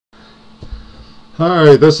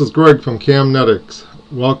Hi, this is Greg from Camnetics.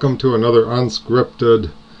 Welcome to another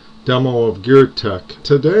unscripted demo of GearTeq.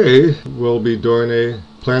 Today we'll be doing a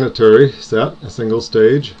planetary set, a single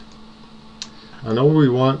stage. I know we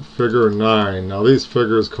want figure 9. Now these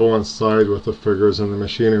figures coincide with the figures in the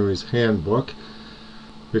Machinery's Handbook.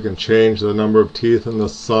 We can change the number of teeth in the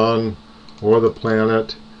sun or the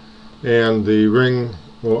planet, and the ring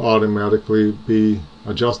will automatically be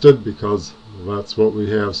adjusted because that's what we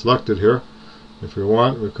have selected here. If we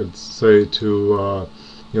want, we could say to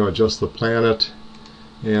adjust the planet,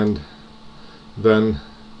 and then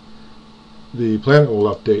the planet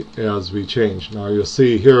will update as we change. Now you'll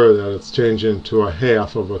see here that it's changing to a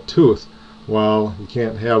half of a tooth. Well, you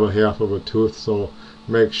can't have a half of a tooth, so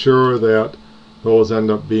make sure that those end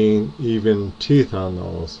up being even teeth on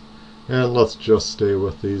those. And let's just stay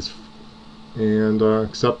with these and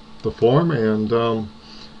accept the form, and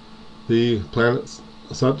the planet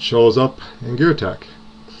set shows up in GearTeq.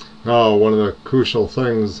 Now, one of the crucial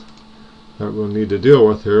things that we'll need to deal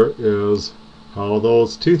with here is how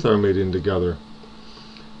those teeth are meeting together.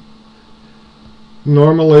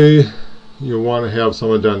 Normally, you want to have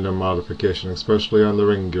some addendum modification, especially on the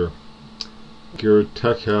ring gear.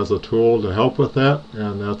 GearTeq has a tool to help with that,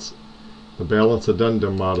 and that's the balance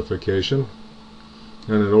addendum modification.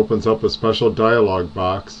 And it opens up a special dialog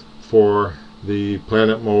box for the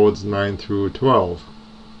planet modes 9 through 12.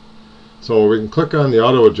 So we can click on the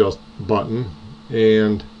auto adjust button,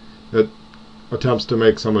 and it attempts to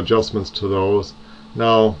make some adjustments to those.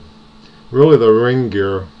 Now really the ring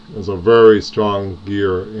gear is a very strong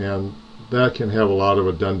gear, and that can have a lot of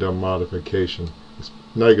addendum modification,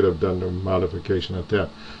 negative addendum modification at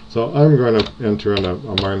that. So I'm going to enter in a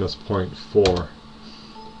minus 0.4,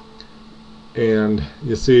 and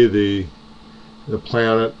you see the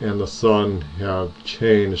planet and the sun have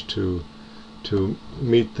changed to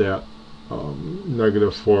meet that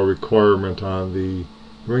 -4 requirement on the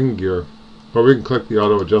ring gear. But we can click the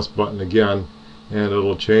auto adjust button again and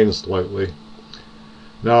it'll change slightly.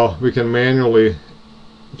 Now we can manually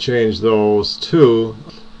change those too.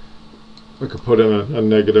 I could put in a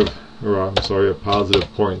positive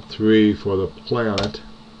 0.3 for the planet,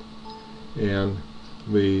 and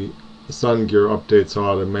the sun gear updates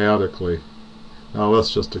automatically. Now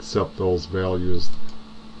let's just accept those values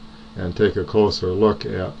and take a closer look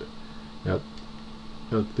at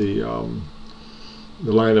the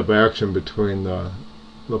line of action between the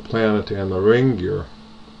planet and the ring gear.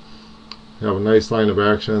 You have a nice line of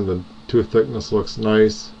action. The tooth thickness looks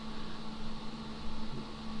nice,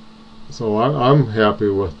 so I'm happy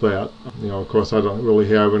with that. Of course I don't really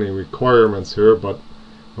have any requirements here, but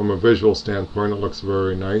from a visual standpoint it looks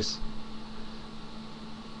very nice.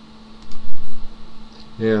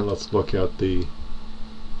 And let's look at the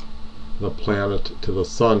planet to the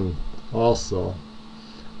sun also.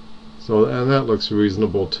 So, and that looks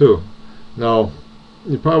reasonable too. Now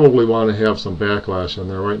you probably want to have some backlash in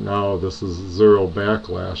there. Right now this is 0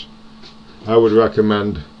 backlash. I would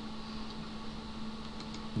recommend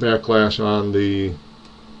backlash on the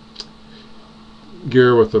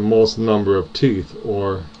gear with the most number of teeth,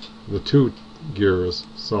 or the 2 gears.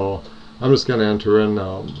 So I'm just going to enter in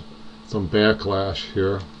some backlash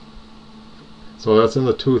here. So that's in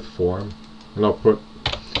the tooth form, and I'll put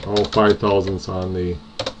 5 thousandths on the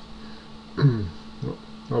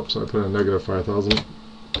oops, I put a negative 5,000,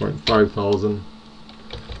 0.5 thousand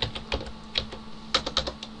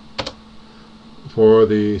for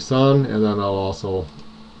the sun, and then I'll also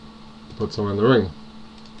put some in the ring,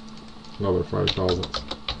 another 5 thousandths,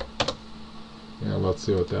 and let's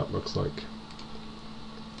see what that looks like.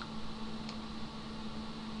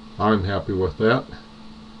 I'm happy with that.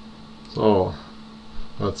 So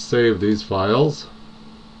let's save these files.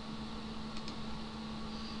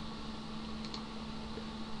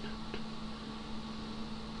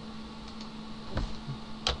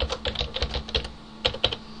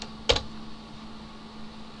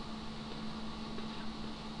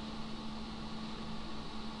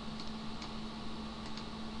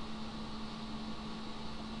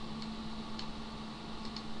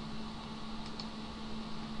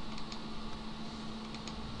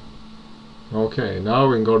 Okay, now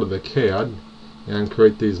we can go to the CAD and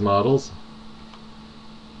create these models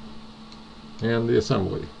and the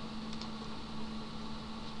assembly.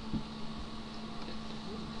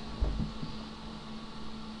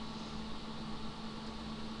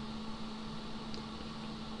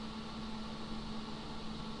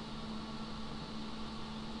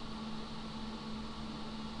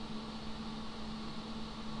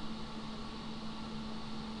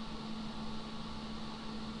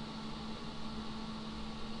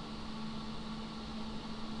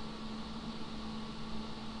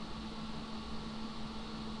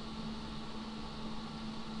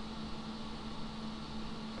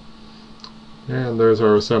 And there's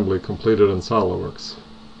our assembly completed in SOLIDWORKS.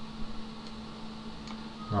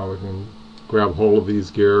 Now we can grab hold of these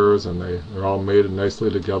gears, and they're all mated nicely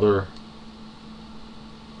together.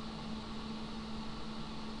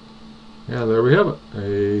 And there we have it,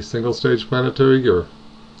 a single stage planetary gear.